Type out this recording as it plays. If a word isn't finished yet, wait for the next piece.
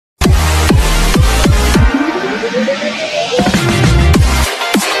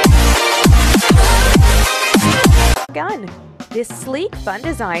This sleek, fun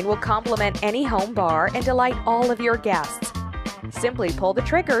design will complement any home bar and delight all of your guests. Simply pull the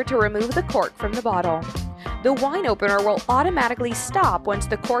trigger to remove the cork from the bottle. The wine opener will automatically stop once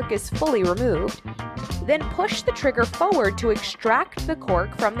the cork is fully removed. Then push the trigger forward to extract the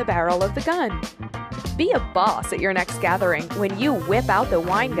cork from the barrel of the gun. Be a boss at your next gathering when you whip out the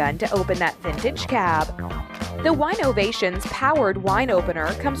wine gun to open that vintage cab. The Wine Ovation's powered wine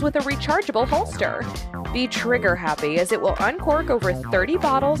opener comes with a rechargeable holster. Be trigger happy as it will uncork over 30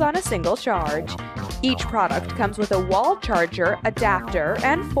 bottles on a single charge. Each product comes with a wall charger, adapter,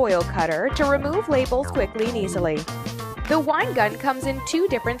 and foil cutter to remove labels quickly and easily. The wine gun comes in 2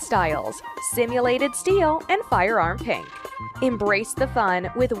 different styles, simulated steel and firearm pink. Embrace the fun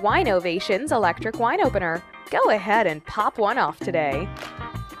with Wine Ovation's electric wine opener. Go ahead and pop one off today.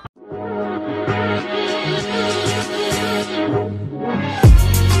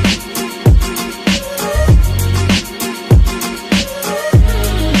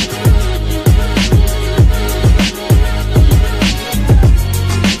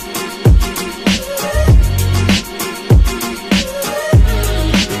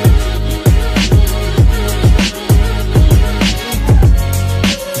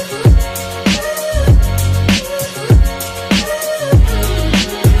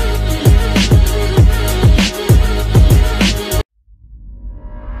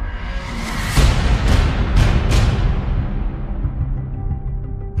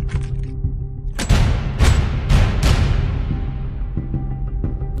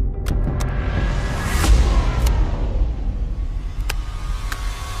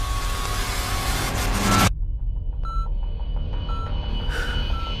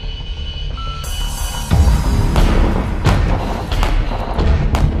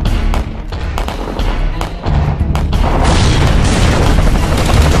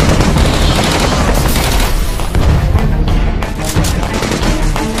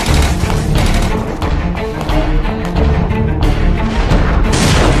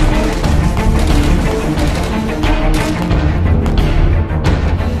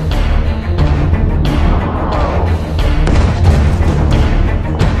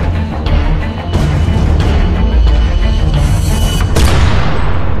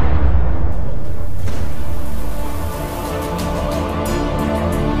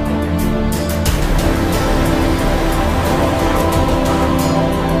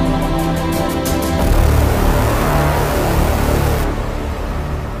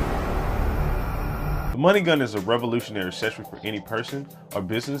 The Money Gun is a revolutionary accessory for any person or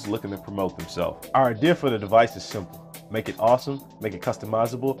business looking to promote themselves. Our idea for the device is simple. Make it awesome, make it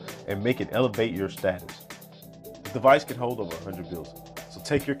customizable, and make it elevate your status. The device can hold over 100 bills. So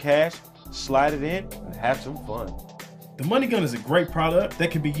take your cash, slide it in, and have some fun. The Money Gun is a great product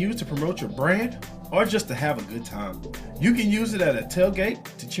that can be used to promote your brand or just to have a good time. You can use it at a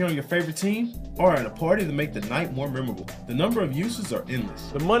tailgate to cheer on your favorite team or at a party to make the night more memorable. The number of uses are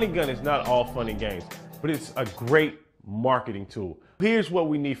endless. The Money Gun is not all fun and games, but it's a great marketing tool. Here's what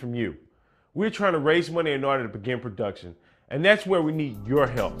we need from you. We're trying to raise money in order to begin production, and that's where we need your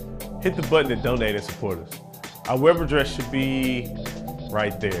help. Hit the button to donate and support us. Our web address should be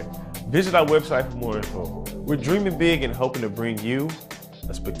right there. Visit our website for more info. We're dreaming big and hoping to bring you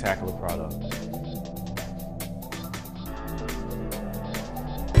a spectacular product.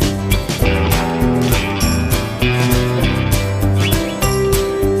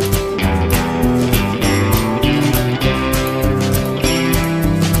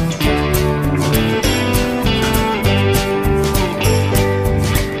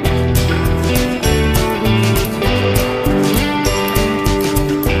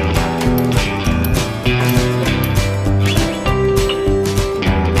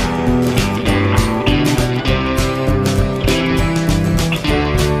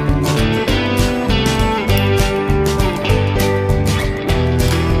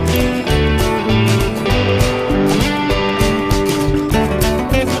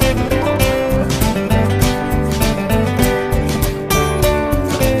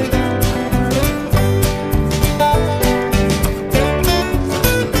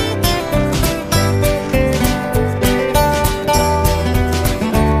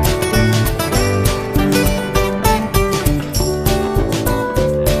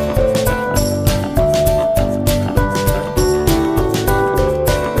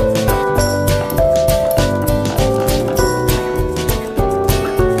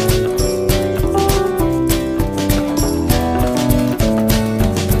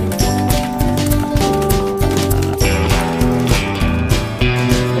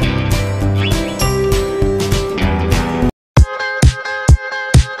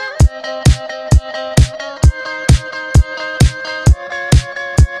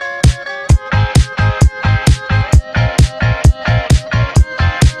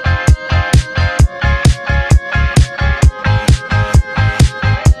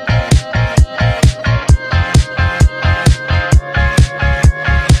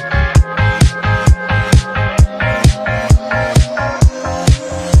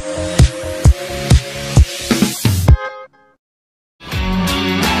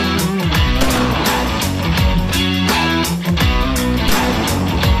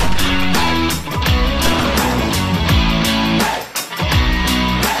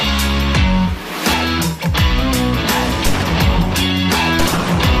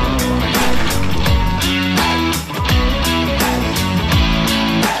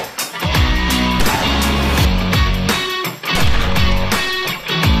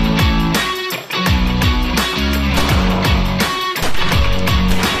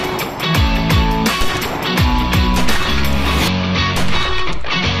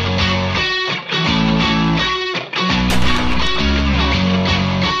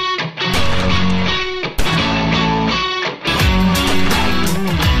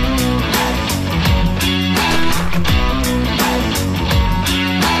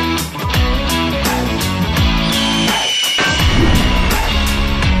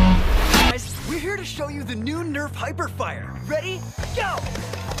 Nerf HyperFire. Ready? Go!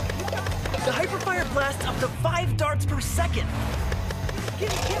 The HyperFire blasts up to 5 darts per second.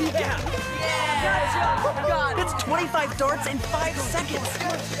 Yeah! That's 25 darts in 5 seconds.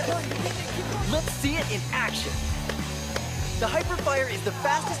 Let's see it in action. The HyperFire is the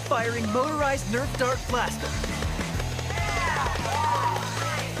fastest firing motorized Nerf dart blaster.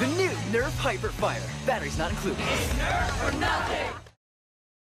 The new Nerf HyperFire. Batteries not included. It's Nerf or nothing!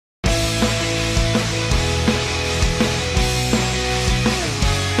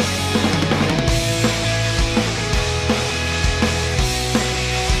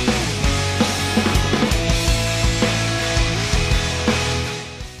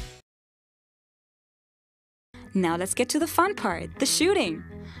 Now let's get to the fun part, the shooting.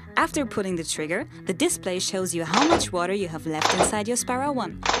 After pulling the trigger, the display shows you how much water you have left inside your Spyra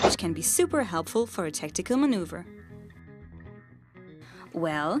One, which can be super helpful for a tactical maneuver.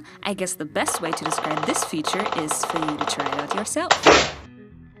 Well, I guess the best way to describe this feature is for you to try it out yourself.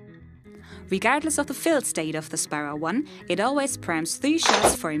 Regardless of the filled state of the Spyra One, it always primes 3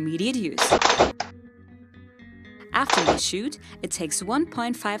 shots for immediate use. After you shoot, it takes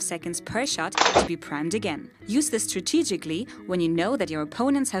 1.5 seconds per shot to be primed again. Use this strategically when you know that your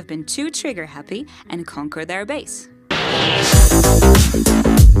opponents have been too trigger happy and conquer their base.